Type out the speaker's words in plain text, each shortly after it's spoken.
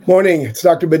Morning, it's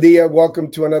Dr. Badia. Welcome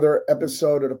to another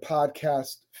episode of the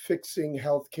podcast, Fixing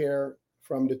Healthcare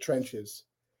from the Trenches.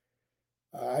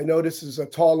 I know this is a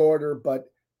tall order,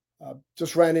 but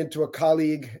just ran into a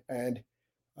colleague and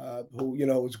who,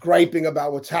 was griping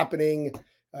about what's happening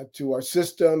to our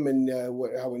system and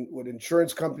what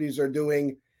insurance companies are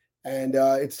doing, and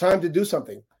it's time to do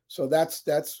something. So that's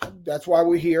why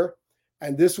we're here.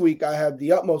 And this week, I have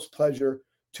the utmost pleasure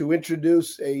to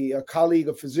introduce a colleague,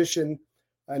 a physician,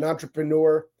 an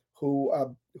entrepreneur who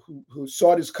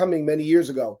saw this coming many years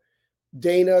ago.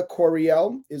 Dana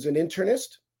Corriel is an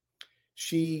internist.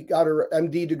 She got her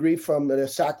MD degree from the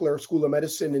Sackler School of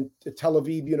Medicine in Tel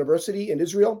Aviv University in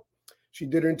Israel. She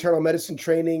did her internal medicine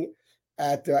training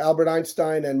at Albert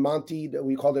Einstein and Monty,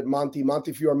 we called it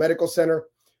Montefiore Medical Center,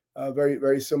 very,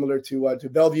 very similar to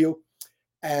Bellevue.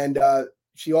 And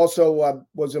she also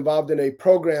was involved in a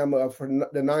program for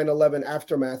the 9/11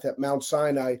 aftermath at Mount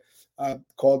Sinai,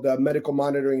 called the Medical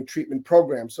Monitoring and Treatment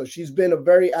Program. So she's been a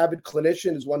very avid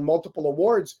clinician, has won multiple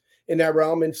awards in that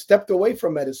realm, and stepped away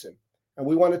from medicine. And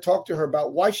we want to talk to her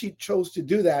about why she chose to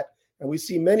do that. And we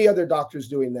see many other doctors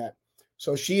doing that.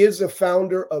 So she is the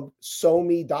founder of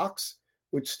SOME Docs,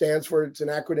 which stands for, it's an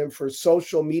acronym for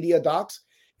Social Media Docs.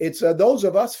 It's those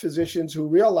of us physicians who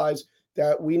realize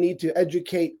that we need to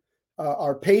educate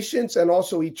our patients and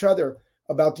also each other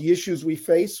about the issues we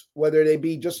face, whether they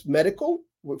be just medical,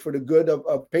 for the good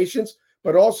of patients,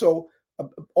 but also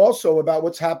about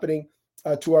what's happening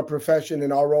to our profession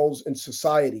and our roles in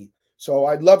society. So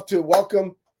I'd love to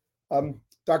welcome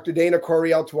Dr. Dana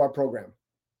Corriel to our program.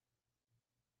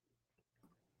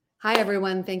 Hi,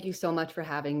 everyone. Thank you so much for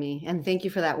having me. And thank you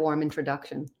for that warm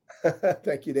introduction.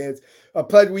 Thank you, Dan.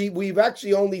 We've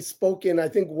actually only spoken, I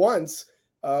think, once,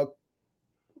 well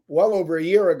over a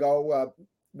year ago,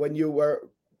 when you were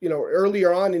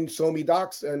earlier on in SOME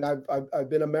Docs, and I've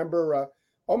been a member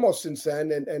almost since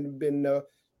then, and been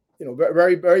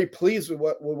very, very pleased with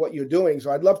what you're doing.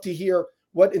 So I'd love to hear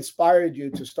what inspired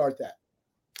you to start that.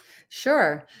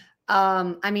 Sure.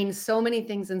 So many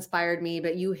things inspired me,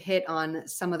 but you hit on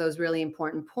some of those really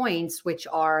important points, which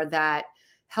are that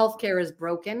healthcare is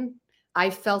broken. I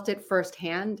felt it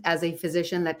firsthand as a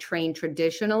physician that trained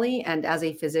traditionally and as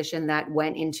a physician that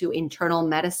went into internal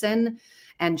medicine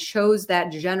and chose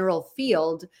that general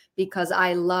field because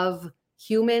I love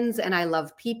humans and I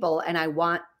love people and I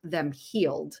want them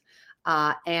healed.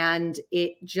 And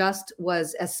it just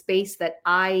was a space that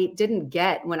I didn't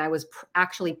get when I was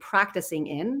actually practicing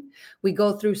in. We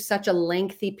go through such a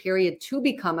lengthy period to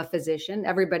become a physician.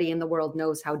 Everybody in the world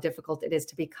knows how difficult it is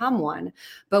to become one,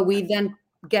 but we then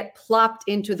get plopped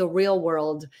into the real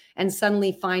world and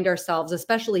suddenly find ourselves,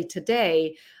 especially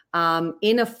today,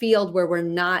 in a field where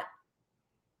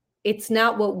it's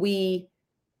not what we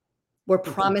were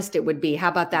promised it would be. How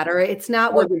about that? Or it's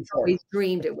not what we always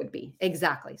dreamed it would be.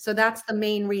 Exactly. So that's the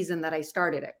main reason that I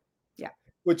started it. Yeah.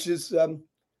 Which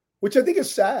I think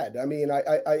is sad. I mean,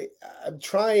 I'm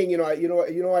trying,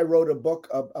 I wrote a book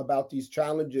about these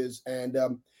challenges, and,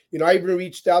 I even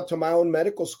reached out to my own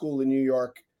medical school in New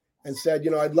York and said,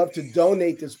 I'd love to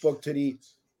donate this book to the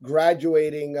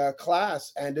graduating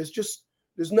class. And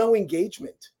there's no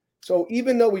engagement. So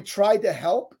even though we tried to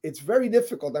help, it's very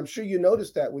difficult. I'm sure you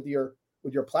noticed that with your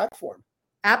platform.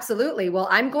 Absolutely. Well,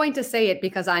 I'm going to say it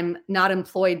because I'm not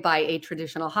employed by a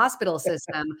traditional hospital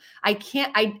system. I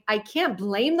can't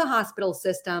blame the hospital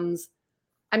systems.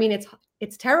 I mean,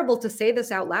 it's terrible to say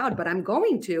this out loud, but I'm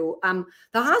going to.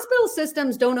 The hospital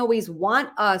systems don't always want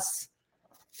us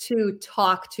to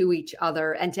talk to each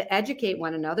other and to educate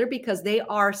one another because they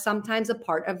are sometimes a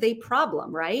part of the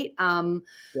problem, right?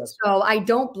 Yes. So I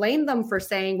don't blame them for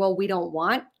saying, well, we don't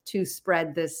want to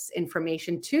spread this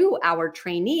information to our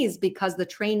trainees because the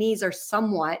trainees are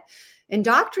somewhat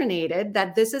indoctrinated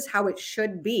that this is how it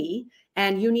should be.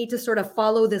 And you need to sort of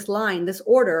follow this line, this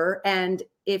order. And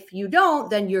if you don't,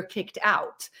 then you're kicked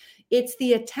out. It's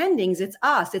the attendings, it's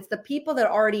us, it's the people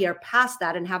that already are past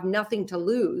that and have nothing to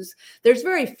lose. There's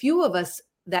very few of us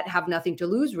that have nothing to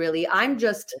lose, really. I'm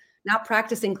just not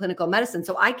practicing clinical medicine,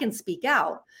 so I can speak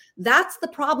out. That's the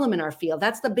problem in our field.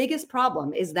 That's the biggest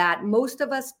problem, is that most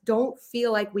of us don't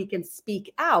feel like we can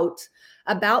speak out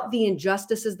about the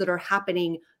injustices that are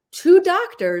happening to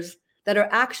doctors that are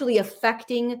actually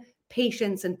affecting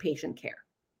patients and patient care.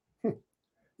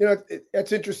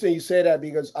 It's interesting you say that,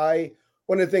 because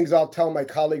one of the things I'll tell my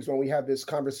colleagues when we have this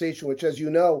conversation, which, as you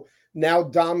know, now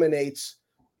dominates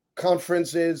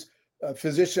conferences,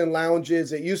 physician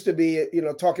lounges. It used to be,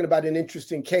 talking about an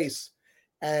interesting case,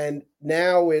 and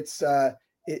now it's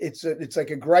like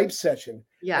a gripe session.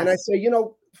 Yes. And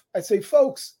I say,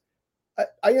 folks,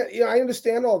 I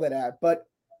understand all that, but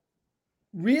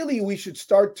really we should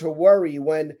start to worry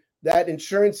when that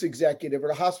insurance executive or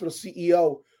the hospital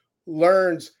CEO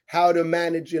learns how to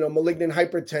manage, malignant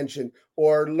hypertension,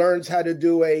 or learns how to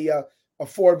do a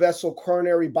 4-vessel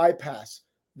coronary bypass.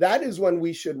 That is when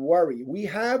we should worry. We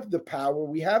have the power,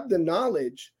 we have the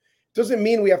knowledge. Doesn't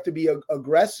mean we have to be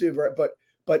aggressive,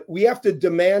 but we have to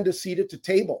demand a seat at the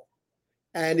table.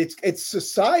 And it's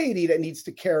society that needs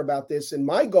to care about this. And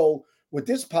my goal with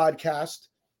this podcast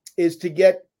is to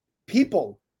get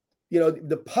people,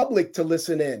 the public, to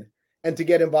listen in and to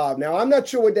get involved. Now, I'm not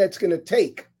sure what that's going to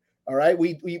take. All right.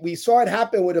 We saw it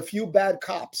happen with a few bad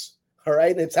cops. All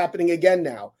right. And it's happening again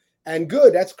now. And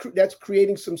good. That's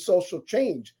creating some social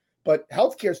change. But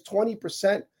healthcare is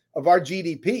 20% of our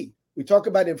GDP. We talk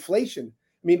about inflation.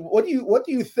 I mean, what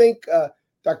do you think,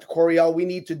 Dr. Corriel, we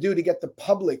need to do to get the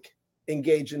public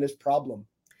engaged in this problem?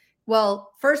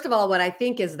 Well, first of all, what I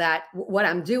think is that what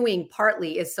I'm doing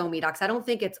partly is SoMe Docs. I don't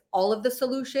think it's all of the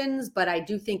solutions, but I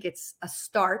do think it's a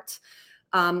start.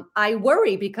 I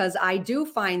worry because I do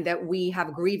find that we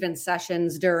have grievance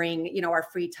sessions during, our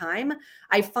free time.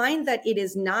 I find that it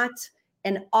is not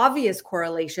an obvious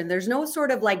correlation. There's no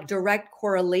sort of like direct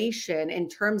correlation in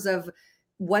terms of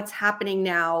what's happening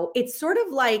now. It's sort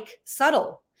of like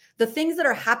subtle. The things that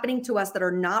are happening to us that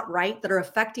are not right, that are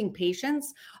affecting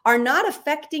patients, are not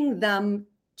affecting them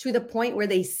to the point where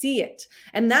they see it.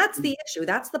 And that's the issue.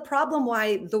 That's the problem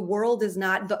why the world is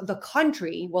not, the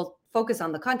country, well, focus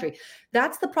on the country.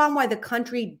 That's the problem why the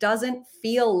country doesn't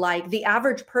feel like, the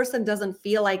average person doesn't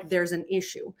feel like there's an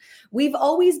issue. We've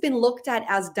always been looked at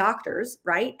as doctors,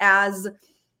 right? As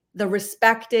the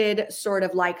respected sort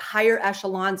of like higher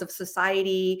echelons of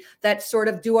society that sort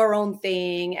of do our own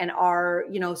thing and are,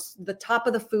 the top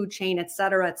of the food chain, et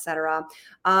cetera, et cetera.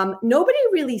 Nobody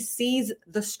really sees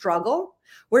the struggle.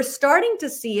 We're starting to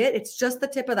see it. It's just the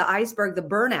tip of the iceberg, the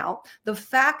burnout. The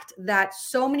fact that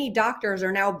so many doctors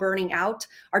are now burning out,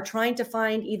 are trying to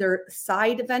find either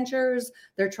side ventures,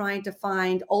 they're trying to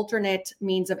find alternate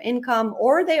means of income,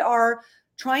 or they are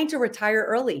trying to retire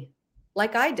early,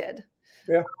 like I did.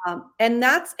 Yeah. And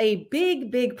that's a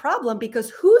big, big problem,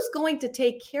 because who's going to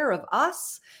take care of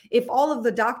us if all of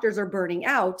the doctors are burning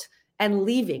out and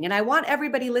leaving? And I want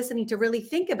everybody listening to really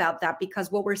think about that,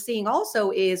 because what we're seeing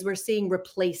also is we're seeing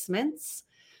replacements,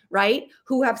 right?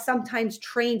 Who have sometimes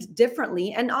trained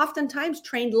differently and oftentimes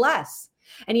trained less.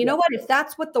 And you know what? If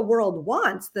that's what the world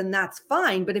wants, then that's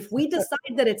fine. But if we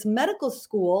decide that it's medical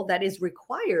school that is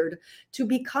required to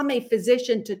become a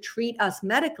physician to treat us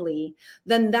medically,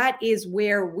 then that is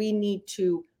where we need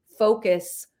to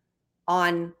focus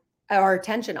on our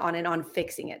attention on and on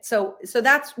fixing it. So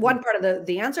that's one part of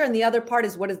the answer. And the other part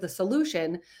is, what is the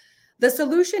solution? The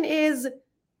solution is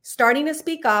starting to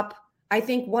speak up. I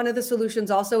think one of the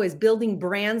solutions also is building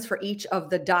brands for each of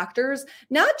the doctors,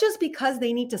 not just because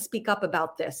they need to speak up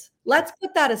about this. Let's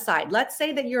put that aside. Let's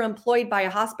say that you're employed by a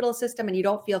hospital system and you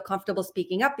don't feel comfortable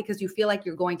speaking up because you feel like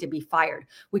you're going to be fired,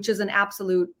 which is an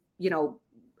absolute,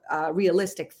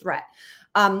 realistic threat.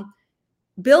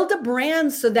 Build a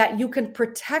brand so that you can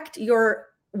protect your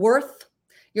worth,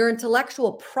 your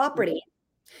intellectual property,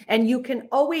 and you can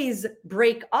always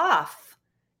break off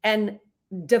and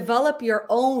develop your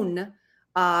own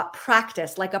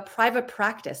practice, like a private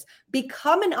practice.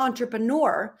 Become an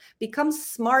entrepreneur, become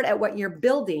smart at what you're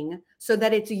building so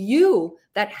that it's you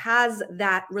that has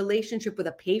that relationship with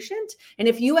a patient. And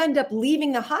if you end up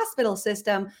leaving the hospital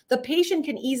system, the patient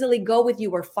can easily go with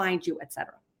you or find you, et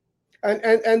cetera.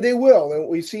 And they will, and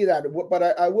we see that.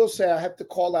 But I will say I have to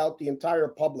call out the entire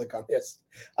public on this.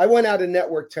 I went out and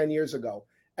networked 10 years ago,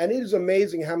 and it is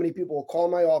amazing how many people will call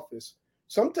my office,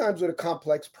 sometimes with a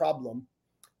complex problem,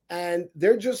 and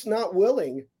they're just not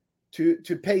willing to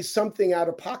pay something out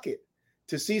of pocket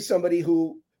to see somebody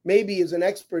who maybe is an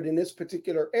expert in this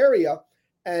particular area,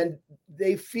 and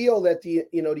they feel that the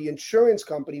insurance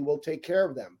company will take care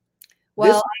of them.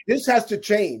 Well, this has to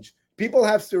change. People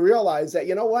have to realize that,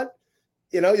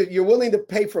 you're willing to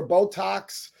pay for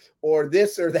Botox or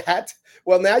this or that.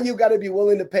 Well, now you've got to be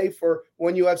willing to pay for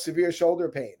when you have severe shoulder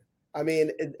pain. I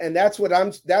mean, and that's what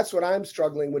I'm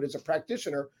struggling with as a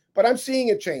practitioner, but I'm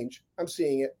seeing a change. I'm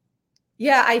seeing it.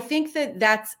 Yeah, I think that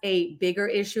that's a bigger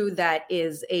issue that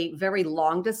is a very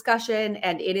long discussion,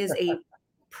 and it is a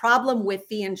problem with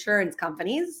the insurance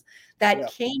companies that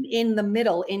came in the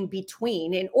middle, in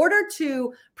between, in order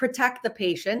to protect the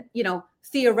patient.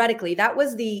 Theoretically, that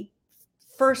was the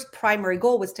first primary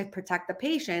goal was to protect the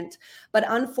patient, but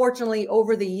unfortunately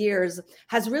over the years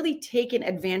has really taken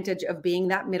advantage of being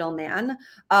that middleman,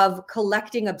 of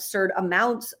collecting absurd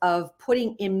amounts, of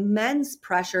putting immense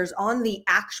pressures on the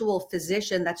actual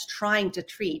physician that's trying to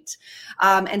treat.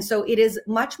 And so it is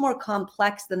much more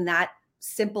complex than that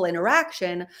simple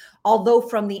interaction. Although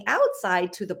from the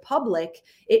outside to the public,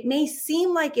 it may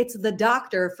seem like it's the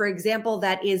doctor, for example,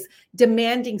 that is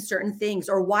demanding certain things,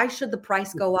 or why should the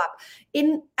price go up?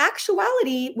 In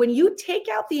actuality, when you take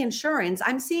out the insurance,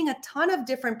 I'm seeing a ton of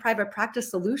different private practice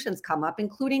solutions come up,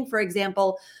 including, for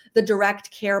example, the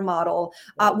direct care model.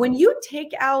 When you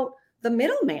take out the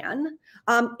middleman,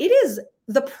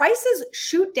 the prices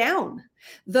shoot down.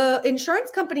 The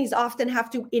insurance companies often have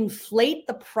to inflate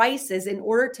the prices in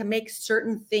order to make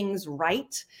certain things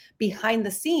right behind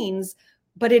the scenes,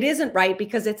 but it isn't right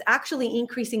because it's actually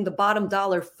increasing the bottom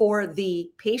dollar for the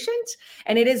patient,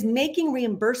 and it is making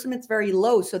reimbursements very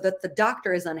low so that the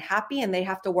doctor is unhappy and they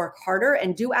have to work harder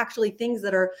and do actually things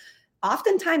that are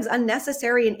oftentimes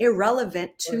unnecessary and irrelevant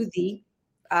to the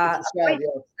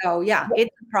appointment. So yeah,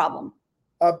 it's a problem.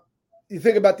 You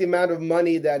think about the amount of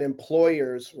money that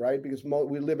employers, right? Because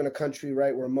we live in a country,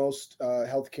 right, where most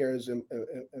healthcare is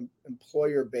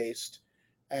employer based,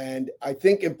 and I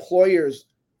think employers,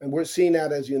 and we're seeing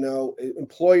that, as you know,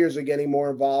 employers are getting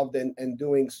more involved and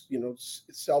doing,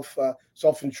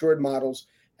 self-insured models,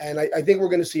 and I think we're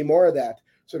going to see more of that.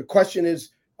 So the question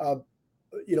is,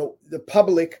 the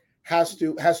public has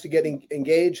to get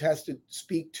engaged, has to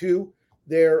speak to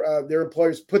their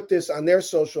employers, put this on their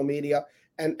social media.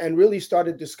 And really start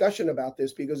a discussion about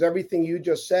this, because everything you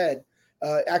just said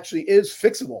actually is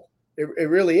fixable. It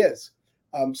really is.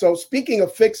 So speaking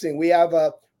of fixing, we have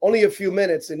only a few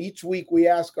minutes, and each week we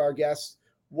ask our guests,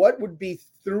 what would be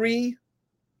three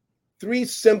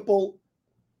simple,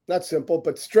 not simple,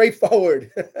 but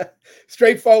straightforward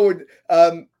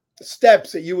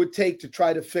steps that you would take to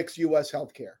try to fix U.S.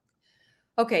 healthcare?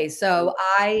 Okay, so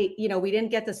we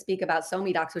didn't get to speak about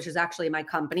SoMeDocs, which is actually my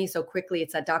company. So quickly,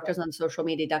 it's at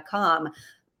doctorsonsocialmedia.com.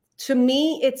 To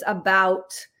me, it's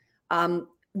about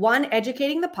one,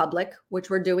 educating the public, which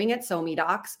we're doing at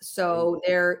SoMeDocs. So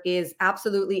there is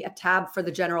absolutely a tab for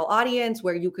the general audience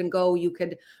where you can go, you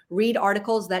could read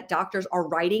articles that doctors are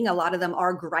writing. A lot of them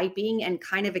are griping and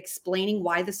kind of explaining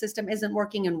why the system isn't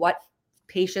working and what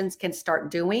patients can start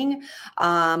doing.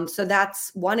 So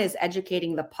that's one, is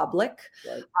educating the public.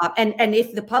 Right. And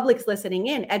if the public's listening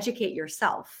in, educate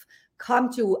yourself. Come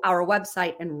to our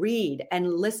website and read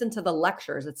and listen to the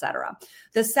lectures, et cetera.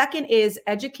 The second is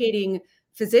educating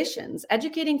physicians,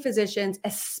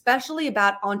 especially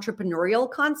about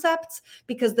entrepreneurial concepts,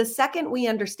 because the second we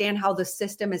understand how the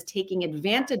system is taking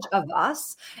advantage of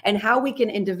us and how we can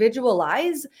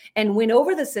individualize and win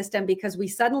over the system, because we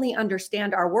suddenly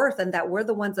understand our worth and that we're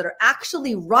the ones that are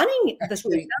actually running the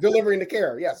system. Delivering the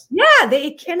care. Yes. Yeah.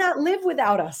 They cannot live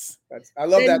without us. I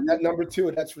love that number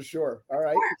two. That's for sure. All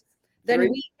right. Then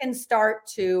we can start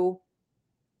to,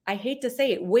 I hate to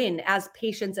say it, win as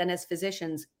patients and as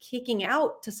physicians, kicking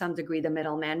out to some degree the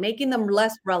middleman, making them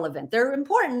less relevant. They're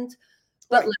important,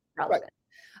 but less relevant.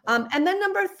 Right. And then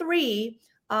number three,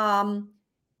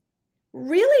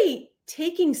 really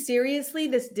taking seriously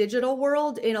this digital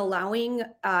world in allowing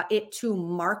it to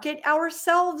market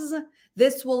ourselves.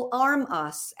 This will arm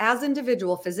us as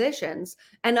individual physicians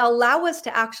and allow us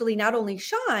to actually not only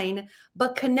shine,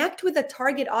 but connect with a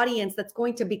target audience that's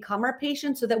going to become our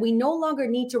patients, so that we no longer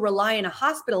need to rely on a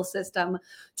hospital system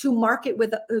to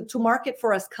market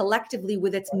for us collectively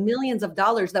with its millions of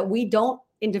dollars that we don't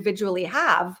individually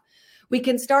have. We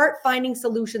can start finding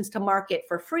solutions to market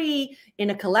for free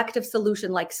in a collective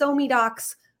solution like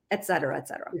SoMeDocs, et cetera, et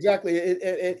cetera. Exactly.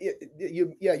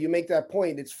 You make that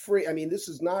point. It's free. I mean, this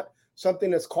is not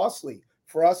something that's costly.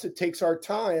 For us, it takes our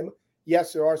time.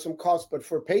 Yes, there are some costs, but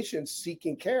for patients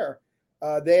seeking care,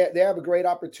 they have a great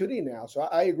opportunity now. So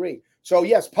I agree. So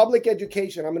yes, public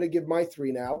education. I'm going to give my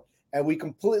three now, and we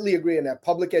completely agree on that.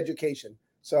 Public education.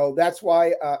 So that's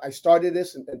why I started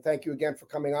this, and thank you again for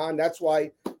coming on. That's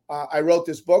why I wrote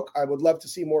this book. I would love to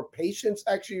see more patients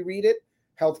actually read it,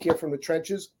 Healthcare from the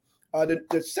Trenches.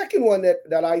 The second one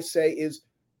that I say is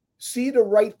see the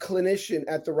right clinician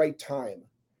at the right time.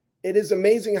 It is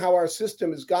amazing how our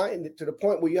system has gotten to the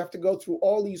point where you have to go through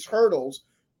all these hurdles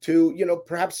to,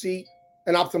 perhaps see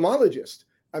an ophthalmologist.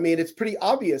 I mean, it's pretty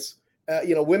obvious.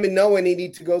 Women know when they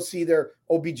need to go see their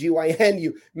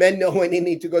OBGYN. Men know when they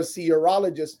need to go see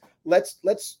urologists.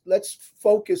 Let's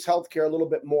focus healthcare a little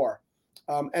bit more.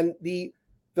 And the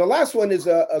last one is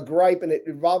a gripe, and it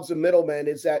involves a middleman,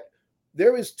 is that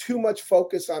there is too much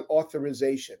focus on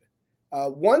authorization.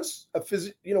 Once a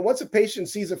patient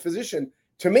sees a physician,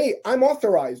 to me, I'm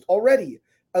authorized already,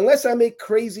 unless I make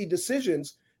crazy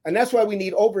decisions. And that's why we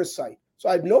need oversight. So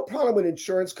I have no problem with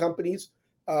insurance companies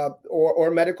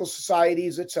or medical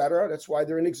societies, et cetera. That's why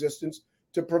they're in existence,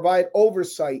 to provide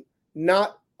oversight,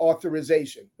 not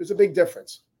authorization. There's a big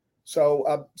difference.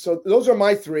 So those are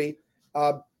my three.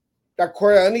 Dr.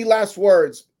 Corriel, any last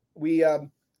words? You're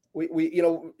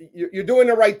doing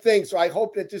the right thing. So I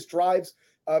hope that this drives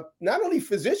not only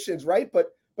physicians, right,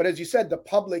 but as you said, the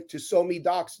public to so me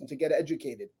docs and to get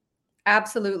educated.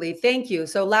 Absolutely. Thank you.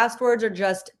 So last words are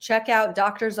just check out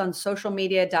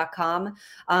doctorsonsocialmedia.com.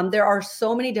 There are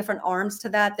so many different arms to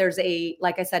that. There's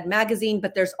like I said, magazine,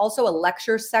 but there's also a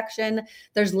lecture section.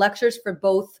 There's lectures for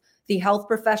both the health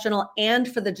professional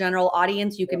and for the general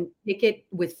audience. You can pick it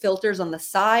with filters on the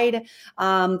side.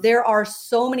 There are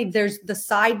so many, there's the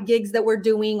side gigs that we're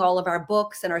doing, all of our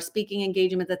books and our speaking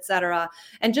engagements, et cetera.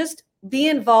 And just be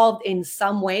involved in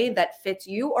some way that fits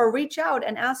you, or reach out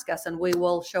and ask us and we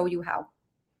will show you how.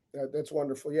 That's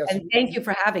wonderful. Yes. And thank you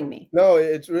for having me. No,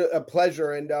 it's a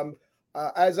pleasure. And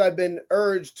as I've been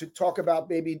urged to talk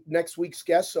about maybe next week's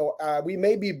guest, so we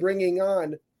may be bringing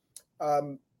on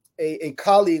a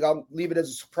colleague, I'll leave it as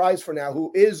a surprise for now,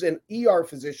 who is an ER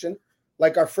physician,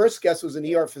 like our first guest was an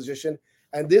ER physician.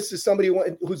 And this is somebody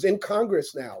who's in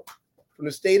Congress now from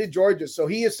the state of Georgia. So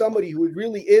he is somebody who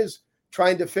really is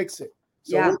trying to fix it.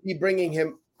 So we'll be bringing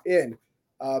him in.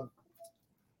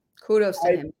 Kudos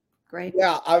to him. Great.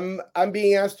 Yeah, I'm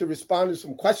being asked to respond to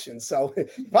some questions. So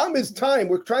problem is time.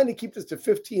 We're trying to keep this to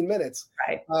 15 minutes.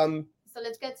 Right. So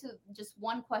let's get to just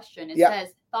one question. It says,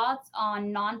 thoughts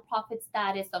on nonprofit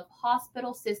status of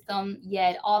hospital system,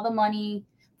 yet all the money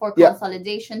for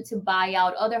consolidation to buy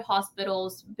out other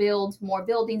hospitals, build more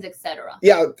buildings, etc.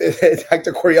 Yeah,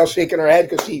 Dr. Corriel shaking her head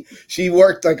because she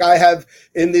worked like I have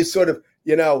in this sort of,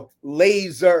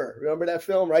 laser. Remember that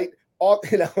film, right? All,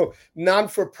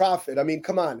 non-for-profit. I mean,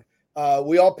 come on.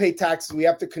 We all pay taxes. We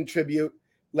have to contribute.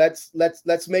 Let's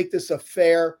make this a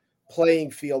fair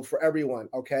playing field for everyone.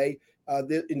 Okay.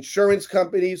 The insurance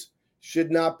companies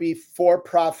should not be for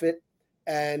profit,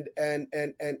 and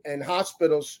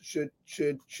hospitals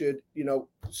should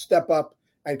step up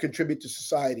and contribute to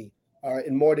society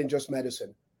in more than just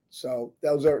medicine. So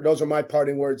those are my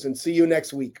parting words, and see you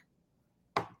next week.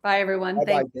 Bye everyone.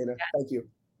 Bye, Dana. Thank you.